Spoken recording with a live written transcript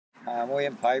I'm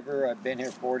William Piper. I've been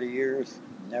here 40 years,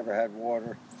 never had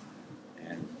water.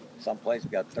 And someplace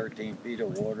we got 13 feet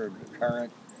of water, the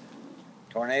current.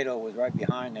 Tornado was right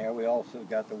behind there. We also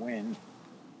got the wind.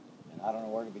 And I don't know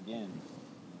where to begin.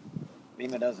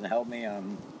 FEMA doesn't help me.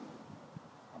 I'm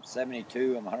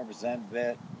 72, I'm 100%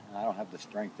 vet, and I don't have the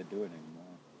strength to do it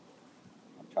anymore.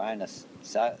 I'm trying to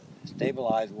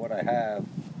stabilize what I have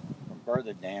from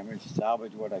further damage,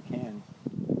 salvage what I can.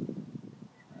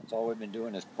 That's all we've been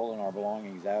doing is pulling our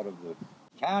belongings out of the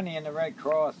county, and the Red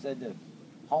Cross said the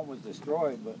home was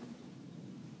destroyed, but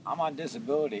I'm on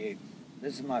disability.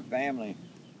 This is my family.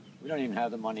 We don't even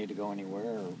have the money to go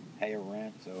anywhere or pay a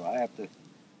rent, so I have to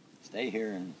stay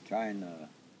here and try and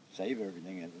save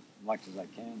everything as much as I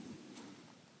can.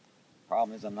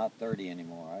 Problem is I'm not 30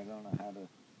 anymore. I don't know how to...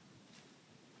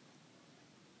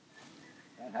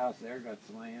 That house there got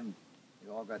slammed. It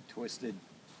all got twisted.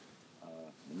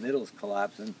 The middle's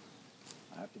collapsing.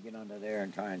 I have to get under there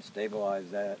and try and stabilize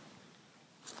that.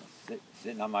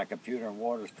 Sitting on my computer and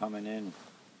water's coming in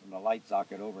from the light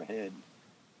socket overhead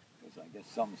because I guess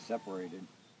something's separated.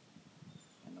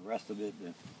 And the rest of it,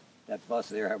 that bus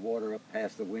there had water up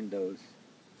past the windows.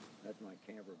 That's my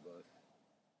camper bus.